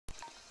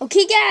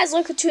Okay guys,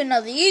 welcome to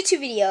another YouTube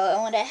video,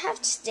 and what I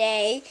have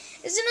today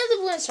is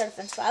another Bloons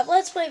Defense 5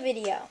 Let's Play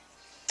video.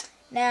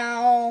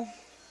 Now,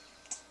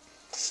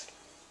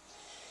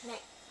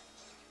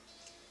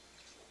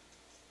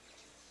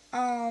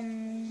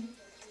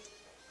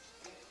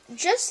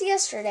 just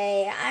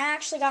yesterday, I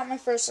actually got my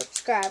first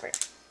subscriber,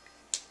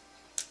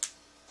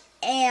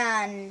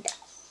 and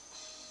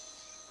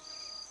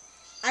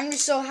I'm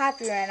just so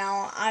happy right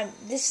now.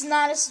 This is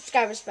not a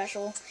subscriber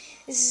special.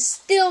 This is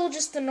still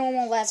just a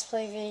normal Let's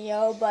Play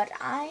video, but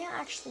I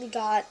actually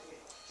got,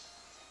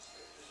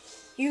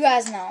 you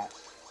guys know,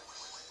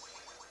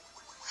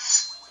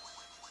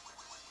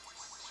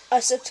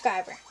 a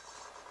subscriber.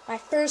 My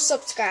first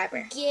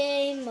subscriber.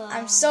 Game on.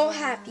 I'm so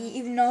happy,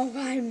 even though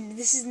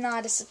this is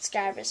not a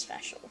subscriber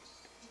special.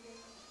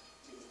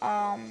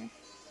 I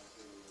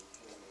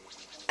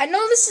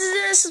know this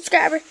isn't a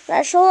subscriber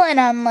special, and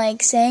I'm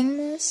like saying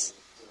this,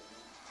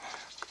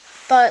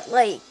 but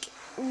like,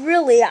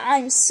 really,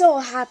 I'm so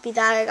happy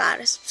that I got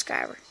a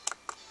subscriber.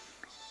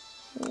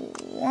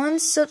 1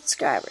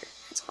 subscriber.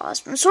 That's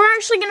awesome. So we're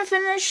actually going to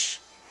finish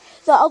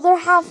the other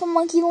half of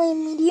Monkey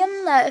Lane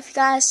Medium. That if you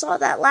guys saw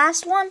that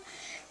last one.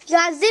 If you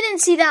guys didn't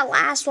see that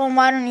last one,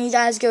 why don't you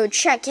guys go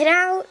check it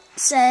out,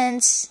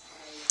 since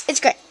it's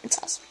great. It's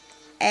awesome.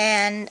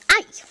 And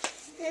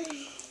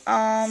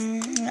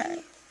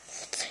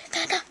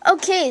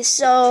okay,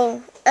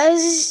 so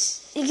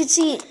as you can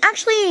see,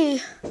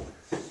 actually,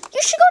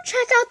 you should go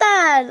check out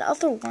that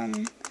other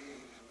one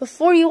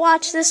before you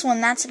watch this one.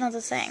 That's another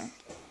thing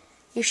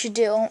you should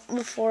do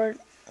before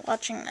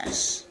watching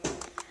this.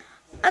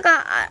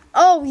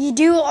 Oh, you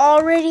do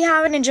already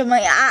have an Ninja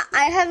Monkey.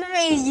 I haven't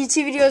made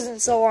YouTube videos in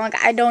so long,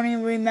 I don't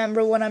even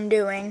remember what I'm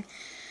doing.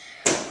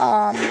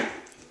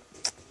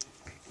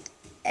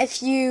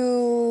 If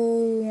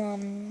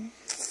you,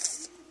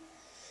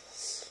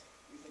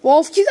 well,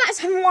 if you guys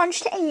haven't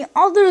watched any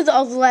other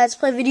Let's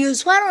Play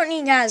videos, why don't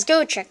you guys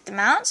go check them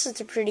out, since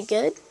they're pretty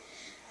good.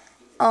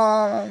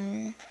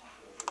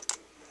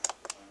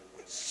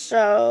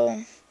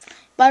 So,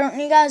 why don't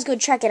you guys go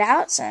check it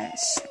out,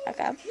 since,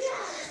 okay.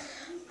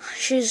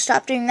 Should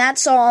stop doing that,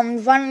 so,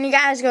 why don't you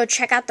guys go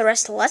check out the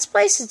rest of the Let's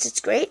Play, since it's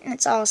great, and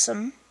it's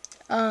awesome.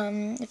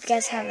 If you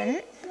guys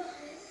haven't.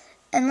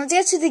 And let's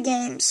get to the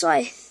game. So,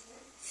 I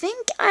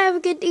think I have a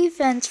good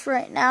defense for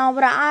right now,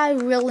 but I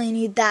really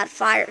need that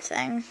fire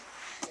thing.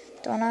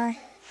 Don't I?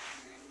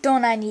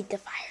 Don't I need the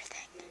fire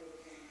thing?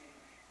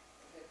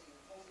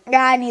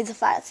 Yeah, I need the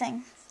fire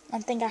thing. I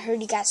think I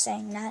heard you guys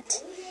saying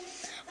that.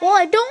 Well,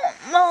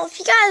 if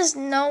you guys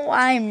know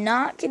why I'm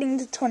not getting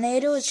the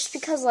tornado, it's just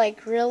because,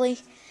 like, really,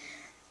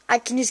 I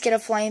can just get a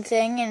flame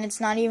thing, and it's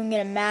not even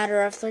going to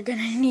matter if they're going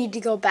to need to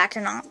go back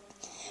or not.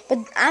 But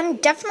I'm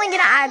definitely going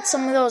to add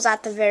some of those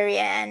at the very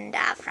end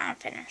after I'm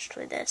finished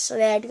with this. So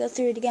they had to go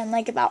through it again,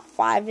 like about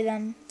 5 of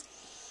them.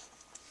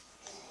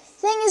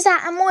 Thing is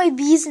that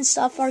MOABs and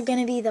stuff are going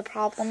to be the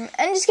problem.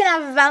 I'm just going to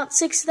have about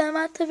 6 of them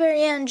at the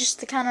very end, just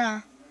to kind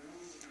of,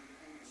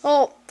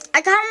 well,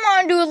 I kind of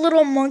want to do a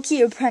little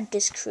Monkey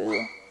Apprentice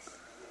crew.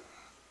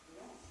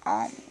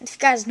 If you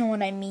guys know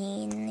what I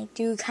mean, I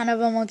do kind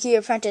of a Monkey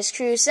Apprentice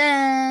crew,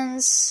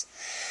 since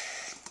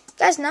you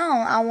guys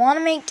know I'm gonna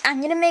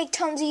make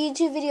tons of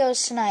YouTube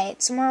videos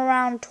tonight, somewhere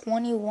around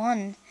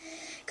 21,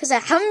 because I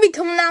haven't been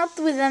coming out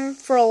with them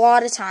for a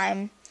lot of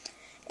time,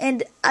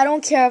 and I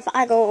don't care if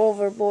I go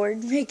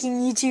overboard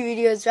making YouTube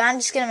videos, but I'm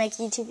just gonna make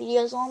YouTube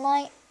videos all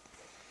night.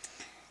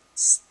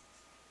 It's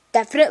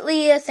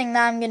definitely a thing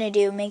that I'm gonna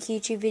do, make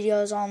YouTube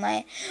videos all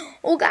night.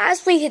 Well, guys,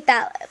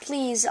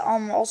 please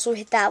also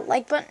hit that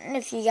like button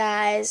if you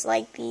guys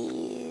like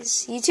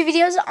these YouTube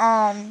videos.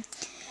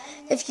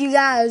 If you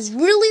guys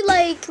really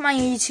like my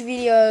YouTube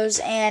videos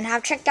and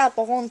have checked out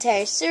the whole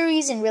entire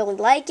series and really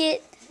like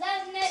it,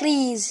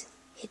 please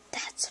hit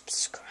that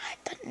subscribe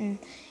button.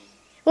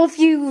 Well, if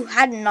you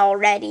hadn't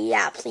already,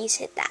 yeah, please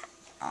hit that.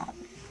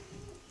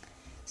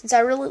 Since I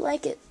really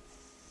like it.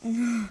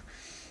 And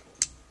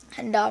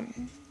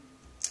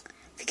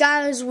if you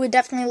guys would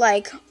definitely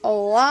like a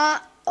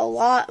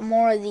lot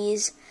more of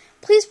these,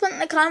 please put in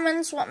the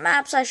comments what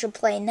maps I should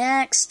play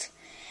next,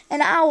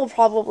 and I will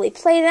probably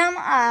play them.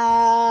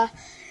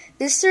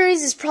 This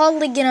series is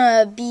probably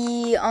gonna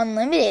be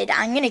unlimited.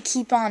 I'm gonna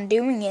keep on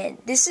doing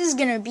it. This is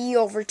gonna be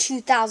over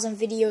 2,000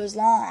 videos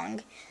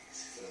long.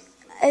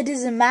 It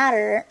doesn't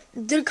matter.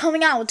 They're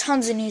coming out with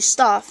tons of new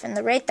stuff, and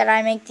the rate that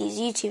I make these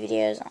YouTube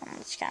videos,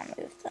 let's kind of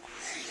move that.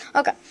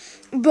 Okay,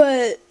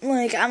 but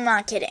like, I'm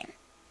not kidding.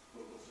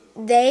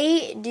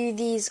 They do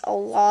these a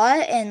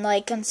lot, and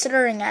like,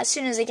 considering as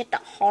soon as I get to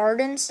hard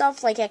and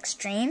stuff like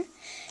extreme,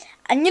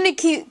 I'm gonna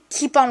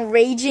keep on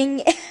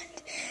raging and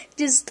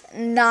just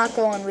not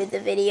going with the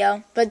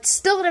video, but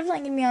still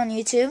definitely gonna be on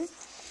YouTube.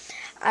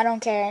 I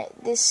don't care.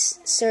 This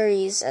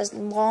series, as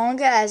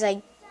long as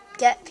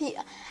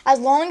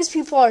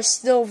people are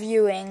still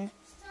viewing,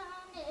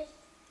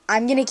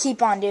 I'm gonna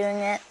keep on doing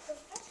it,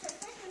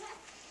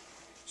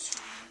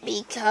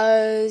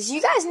 because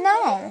you guys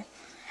know,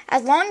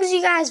 as long as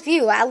you guys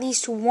view, at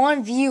least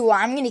 1 view,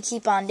 I'm going to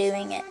keep on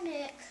doing it.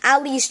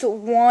 at least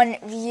 1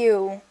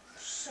 view,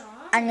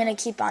 I'm going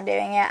to keep on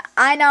doing it.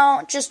 I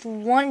know, just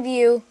 1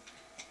 view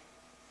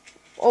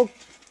will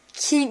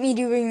keep me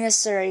doing this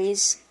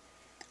series.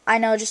 I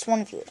know, just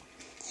 1 view.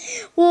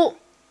 Well,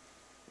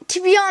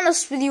 to be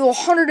honest with you,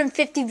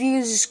 150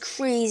 views is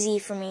crazy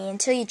for me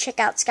until you check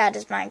out Sky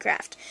Does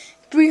Minecraft.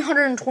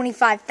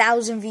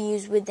 325,000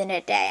 views within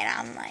a day, and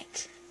I'm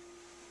like,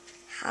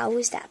 how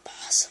is that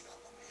possible?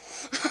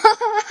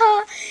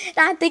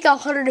 And I think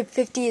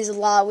 150 is a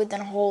lot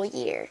within a whole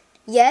year.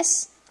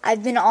 Yes,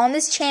 I've been on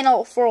this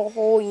channel for a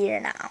whole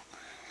year now.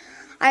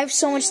 I have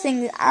so much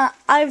things. I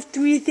have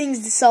 3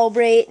 things to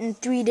celebrate in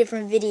 3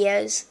 different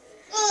videos.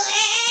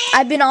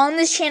 I've been on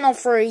this channel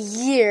for a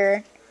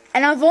year,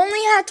 and I've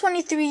only had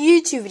 23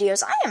 YouTube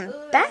videos. I am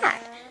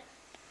bad.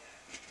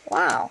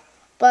 Wow.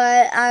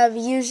 But I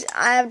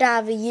have to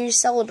have a year's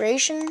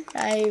celebration.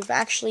 I've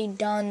actually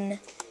done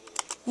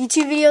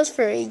YouTube videos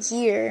for a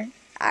year,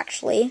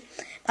 actually.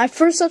 My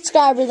first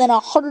subscriber, then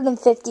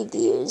 150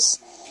 views.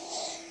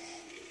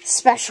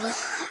 Special.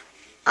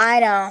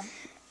 I know.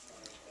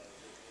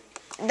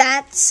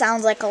 That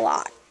sounds like a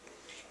lot.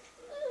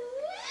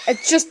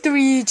 It's just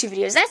 3 YouTube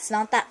videos. That's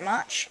not that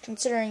much,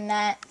 considering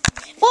that.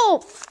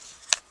 Whoa!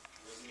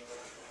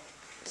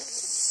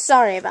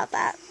 Sorry about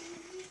that.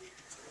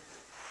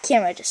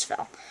 Camera just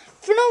fell.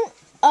 For no...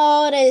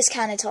 Oh, it is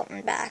kind of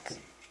tilting back.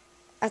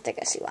 I think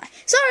I see why.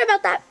 Sorry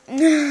about that.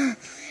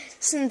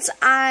 Since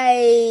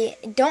I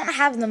don't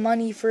have the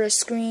money for a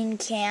screen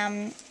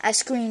cam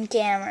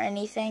or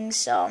anything,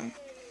 so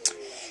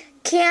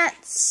can't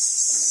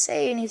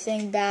say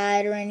anything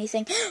bad or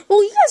anything.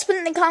 Well, you guys put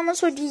in the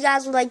comments what you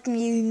guys would like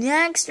me to do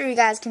next, or you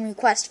guys can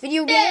request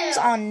video games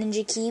on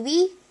Ninja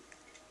Kiwi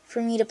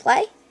for me to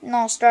play, and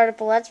I'll start up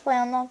a Let's Play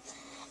on them.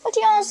 But to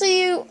be honest with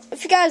you,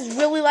 if you guys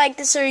really like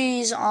the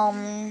series,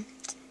 I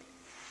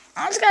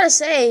just gotta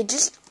say,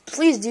 just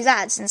please do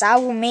that, since I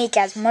will make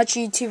as much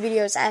YouTube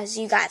videos as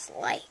you guys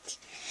like.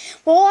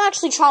 Well, I'll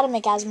actually try to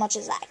make as much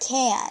as I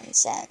can,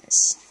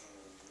 since,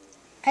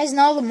 as you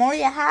know, the more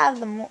you have,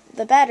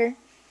 the better.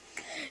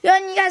 Yeah,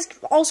 and you guys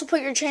can also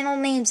put your channel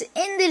names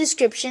in the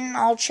description.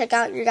 I'll check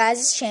out your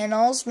guys'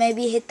 channels.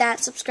 Maybe hit that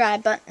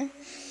subscribe button.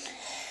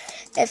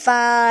 If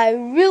I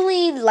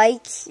really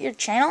like your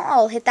channel,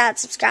 I'll hit that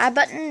subscribe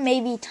button.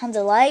 Maybe tons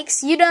of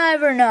likes. You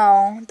never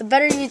know. The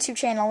better YouTube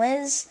channel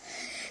is,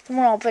 the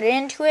more I'll put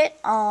into it.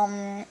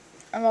 And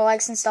the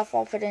likes and stuff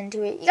I'll put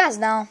into it. You guys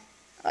know.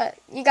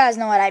 You guys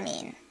know what I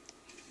mean.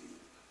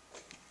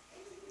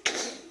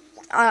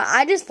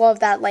 I just love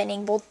that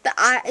lightning bolt. To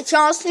be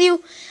honest with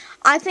you,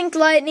 I think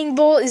lightning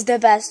bolt is the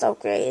best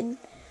upgrade.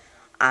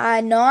 I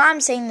know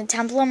I'm saying the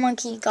Temple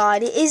Monkey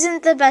God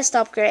isn't the best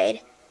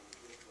upgrade.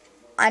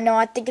 I know,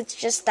 I think it's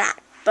just that.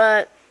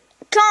 But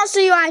to be honest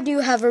with you, I do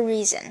have a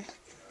reason.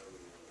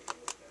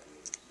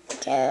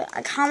 Okay,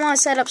 I kind of want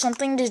to set up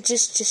something to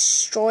just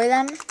destroy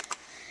them.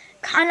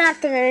 Kind of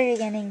at the very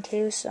beginning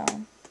too, so.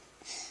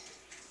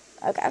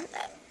 Okay.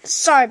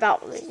 Sorry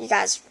about you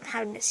guys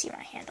having to see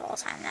my hand all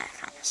the time. That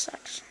kind of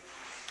sucks.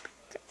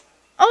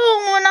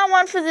 Oh, and I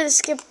want for the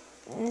skip.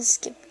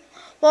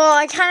 Well,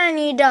 I kind of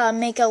need to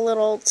make a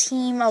little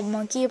team of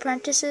monkey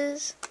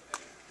apprentices.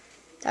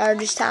 Or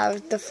just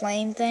have the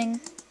flame thing.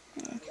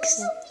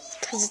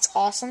 Because it's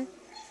awesome.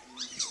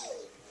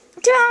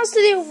 To be honest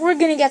with you, we're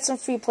going to get some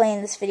free play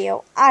in this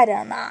video. I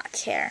do not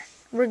care.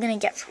 We're going to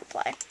get free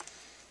play.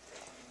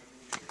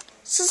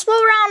 So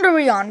what round are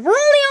we on? We're only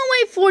on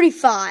wave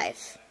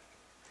 45.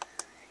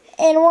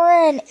 And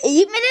we're in 8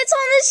 minutes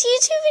on this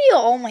YouTube video.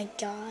 Oh my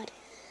god.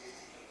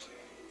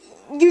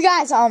 You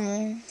guys,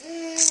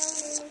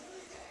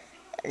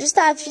 just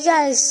if you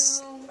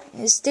guys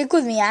stick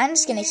with me, I'm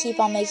just gonna keep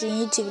on making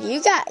YouTube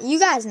videos. You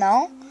guys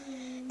know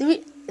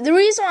the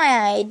reason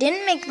why I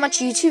didn't make much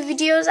YouTube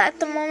videos at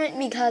the moment,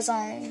 because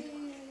much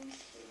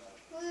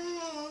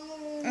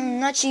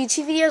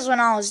YouTube videos when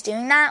I was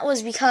doing that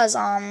was because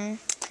I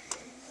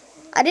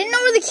didn't know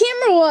where the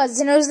camera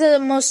was, and it was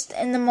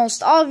in the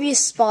most obvious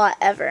spot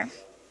ever.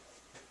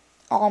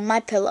 On my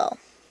pillow.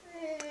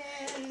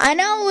 I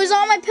know, it was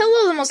on my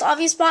pillow, the most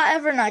obvious spot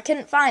ever, and I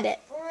couldn't find it.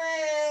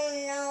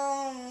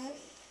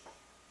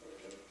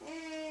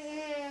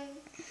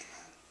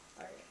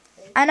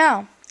 I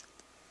know.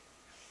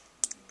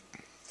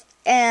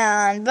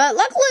 But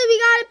luckily we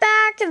got it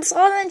back, and so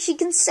then she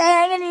can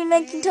sing and be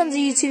making tons of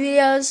YouTube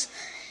videos.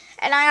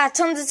 And I got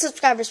tons of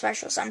subscriber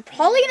specials. I'm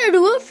probably going to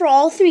do it for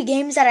all 3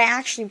 games that I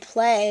actually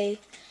play.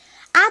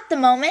 At the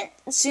moment,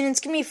 soon it's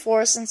going to be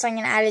 4 since I'm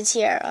going to add a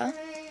tiara.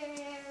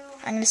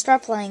 I'm going to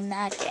start playing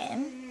that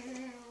game.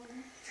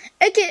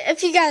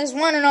 If you guys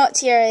want to know what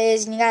tiara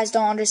is and you guys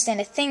don't understand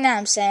a thing that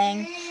I'm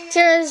saying,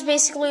 tiara is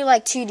basically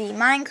like 2D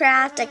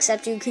Minecraft,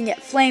 except you can get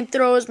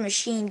flamethrowers,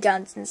 machine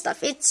guns, and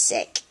stuff. It's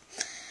sick.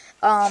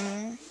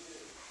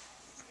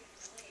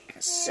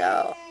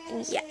 So,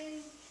 yeah.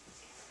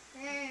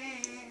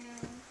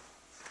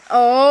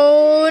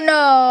 Oh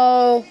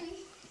no.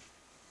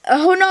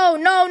 Oh no,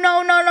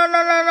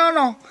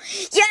 no.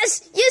 Yes,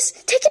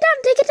 take it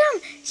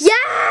down.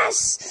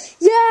 Yes.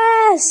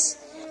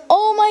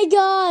 Oh my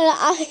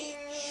god.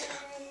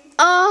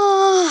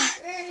 Oh,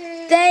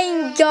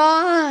 thank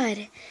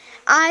God.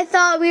 I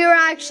thought we were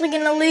actually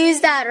going to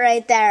lose that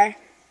right there.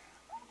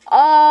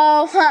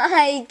 Oh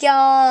my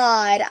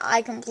God.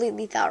 I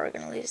completely thought we were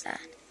going to lose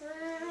that.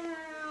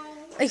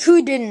 Like,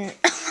 who didn't?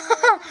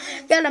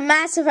 Got a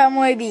massive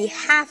MYB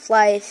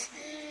Half-Life.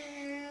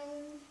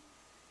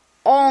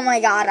 Oh my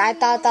God, I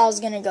thought that was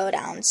going to go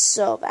down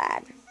so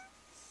bad.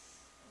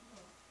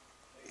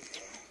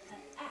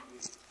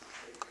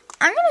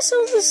 I'm going to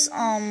sell this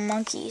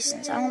monkey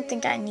since I don't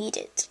think I need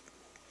it.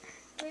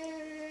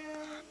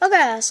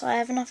 Okay, so I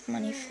have enough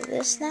money for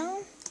this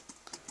now.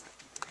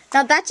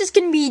 Now that's just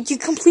going to be to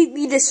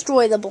completely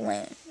destroy the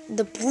balloon.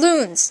 The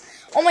balloons.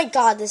 Oh my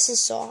God, this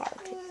is so hard.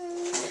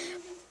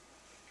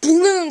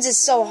 Bloons is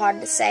so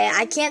hard to say.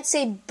 I can't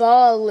say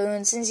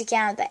balloons since you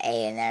can't have the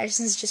A in there.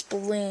 Since it's just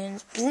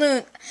balloons.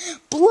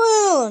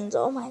 Bloons.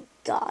 Oh my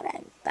God,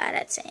 I'm bad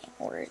at saying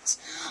words.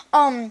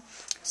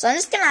 So I'm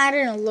just gonna add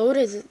in a load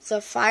of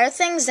the fire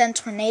things, then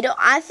tornado.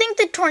 I think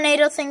the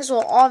tornado things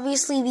will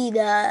obviously be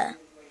the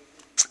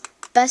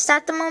best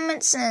at the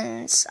moment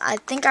since I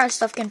think our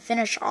stuff can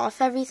finish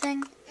off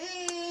everything.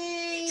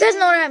 You guys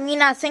know what I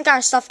mean? I think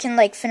our stuff can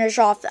like finish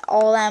off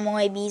all the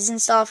MOABs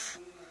and stuff.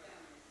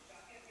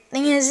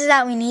 Thing is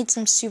that we need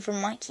some super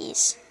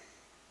monkeys.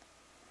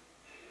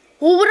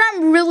 Well, what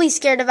I'm really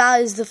scared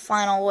about is the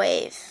final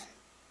wave.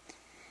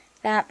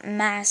 That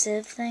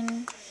massive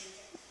thing.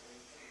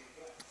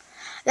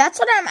 That's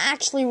what I'm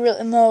actually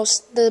the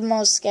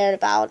most scared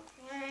about.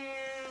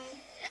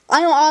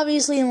 I'm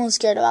obviously the most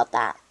scared about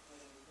that.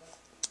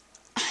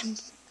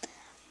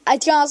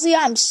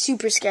 I'm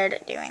super scared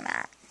of doing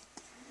that.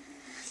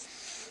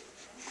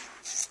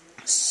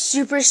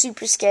 Super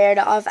scared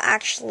of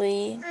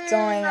actually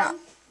going up.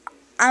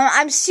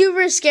 I'm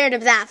super scared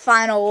of that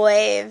final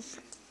wave.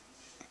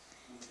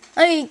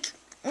 Like,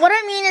 what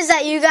I mean is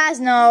that you guys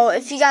know,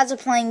 if you guys are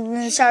playing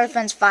Bloons Tower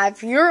Defense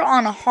 5, you're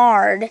on a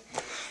hard.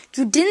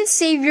 You didn't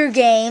save your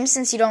game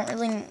since you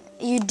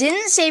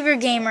didn't save your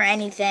game or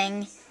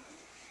anything.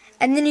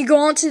 And then you go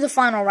on to the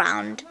final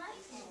round.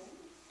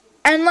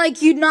 And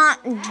like you're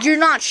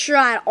not sure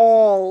at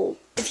all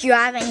if you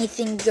have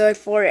anything good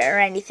for it or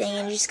anything,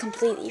 and you just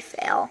completely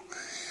fail.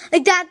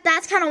 Like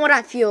that's kind of what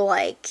I feel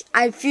like.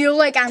 I feel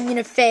like I'm going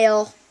to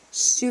fail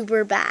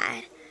super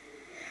bad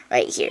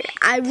right here.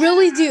 I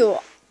really do.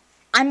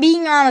 I'm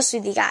being honest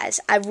with you guys.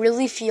 I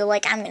really feel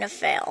like I'm going to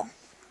fail.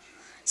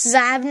 Since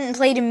I haven't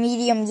played a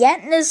medium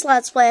yet in this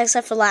Let's Play,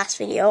 except for last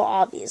video,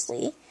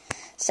 obviously.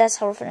 So that's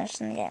how we're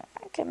finishing the game.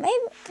 Okay, maybe.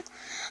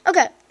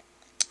 Okay.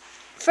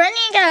 For any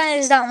of you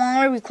guys that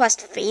want to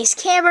request face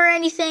cam or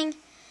anything,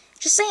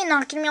 just say you're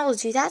not going to be able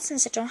to do that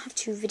since I don't have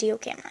 2 video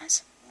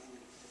cameras.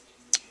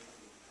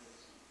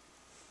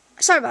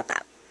 Sorry about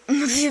that.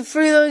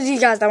 For those of you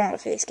guys that want a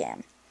face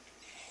cam.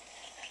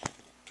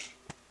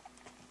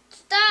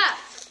 Stop!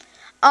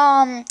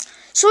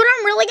 So what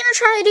I'm really going to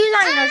try to do is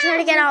I'm going to try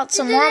to get out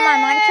some more of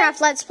my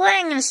Minecraft Let's Play.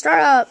 I'm going to start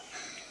up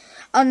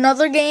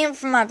another game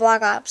for my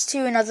Black Ops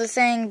 2, another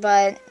thing,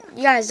 but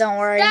you guys don't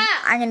worry. Stop.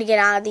 I'm going to get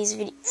out of these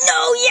videos.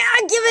 No,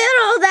 yeah, give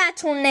it all that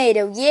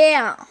tornado.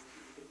 Yeah.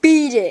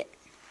 Beat it.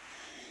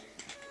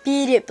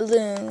 Beat it,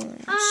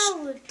 Bloons.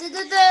 Oh,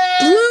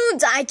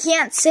 Bloons, I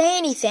can't say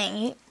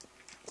anything.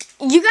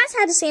 You guys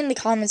had to say in the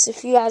comments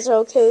if you guys are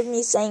okay with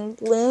me saying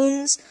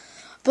balloons,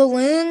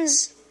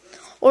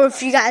 or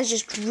if you guys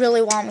just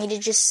really want me to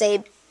just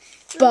say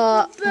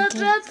balloons.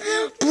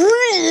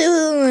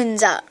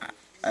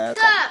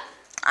 Okay.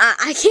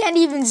 I can't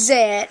even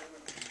say it.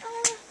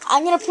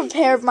 I'm going to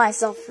prepare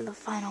myself for the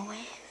final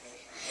wave.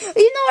 Even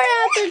though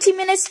we're at 13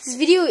 minutes, this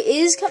video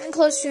is coming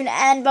close to an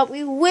end, but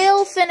we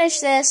will finish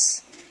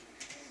this.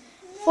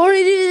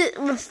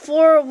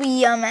 Before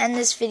we end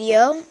this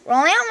video, we're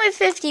only on my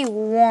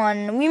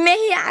 51. We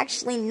may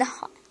actually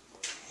not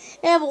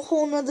have a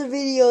whole nother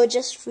video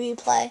just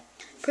replay,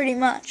 pretty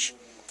much.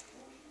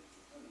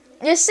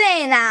 Just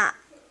saying that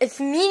if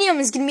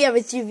Medium is going to be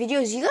every 3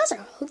 videos, you guys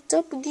are hooked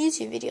up with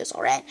YouTube videos,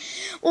 alright?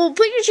 Well,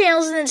 put your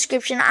channels in the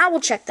description. I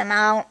will check them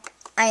out.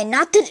 I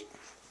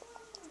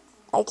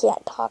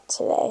can't talk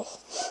today.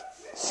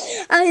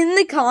 In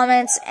the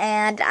comments,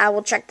 and I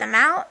will check them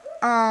out.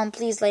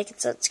 Please like and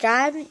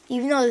subscribe,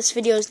 even though this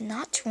video is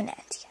not to an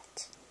end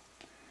yet.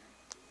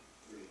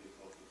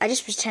 I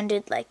just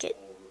pretended like it.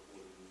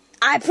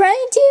 I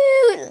pranked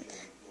you!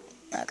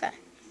 Okay.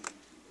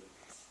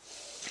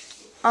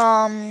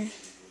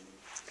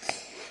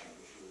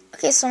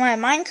 Okay, so my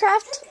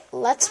Minecraft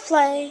Let's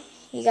Play.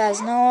 You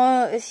guys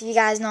know, if you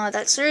guys know what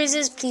that series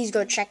is, please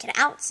go check it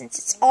out since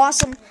it's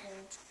awesome.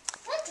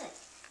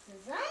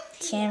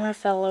 Camera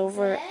fell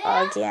over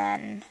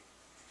again.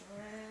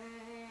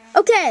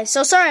 Okay,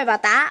 so sorry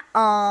about that.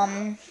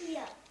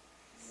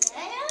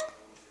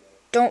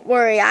 Don't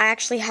worry, I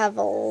actually have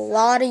a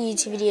lot of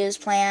YouTube videos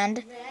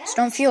planned, so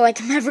don't feel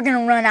like I'm ever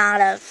gonna run out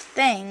of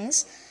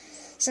things,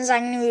 since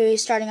I'm gonna be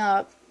starting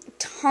up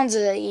tons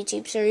of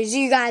YouTube series.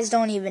 You guys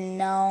don't even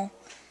know.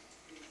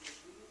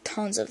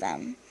 Tons of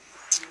them.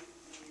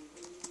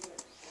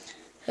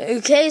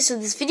 Okay, so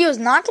this video is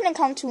not gonna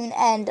come to an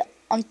end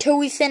until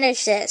we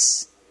finish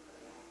this.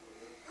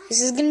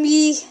 This is gonna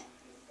be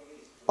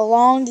a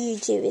long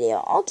YouTube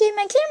video. Okay,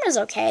 my camera's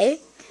okay.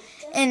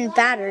 And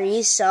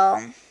battery, so.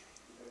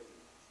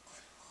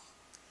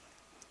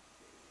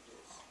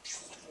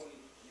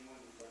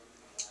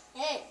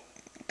 Hey.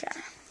 Okay.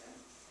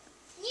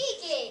 You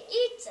can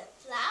eat the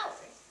flower.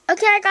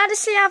 Okay, I gotta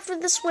say after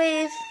this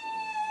wave,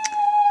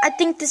 I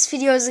think this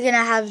video is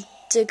gonna have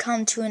to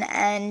come to an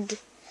end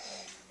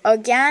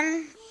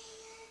again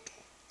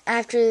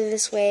after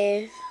this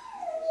wave.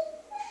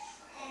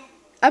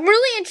 I'm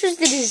really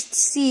interested to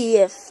see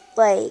if,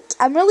 I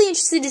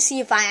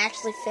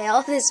actually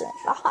fail this or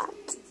not.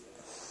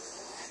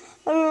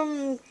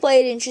 I'm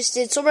quite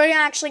interested. So we're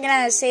actually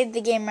gonna save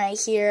the game right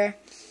here.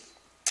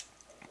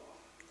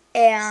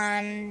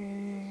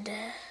 And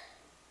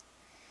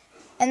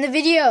end the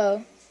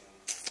video.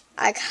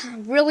 I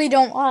really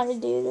don't want to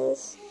do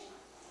this.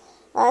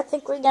 I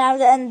think we're gonna have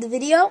to end the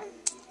video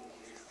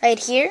right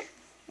here.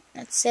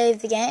 Let's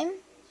save the game.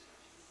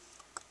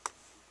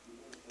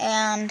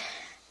 And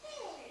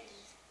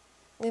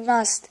we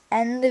must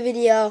end the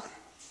video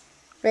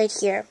right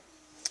here.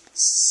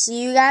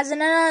 See you guys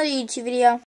in another YouTube video.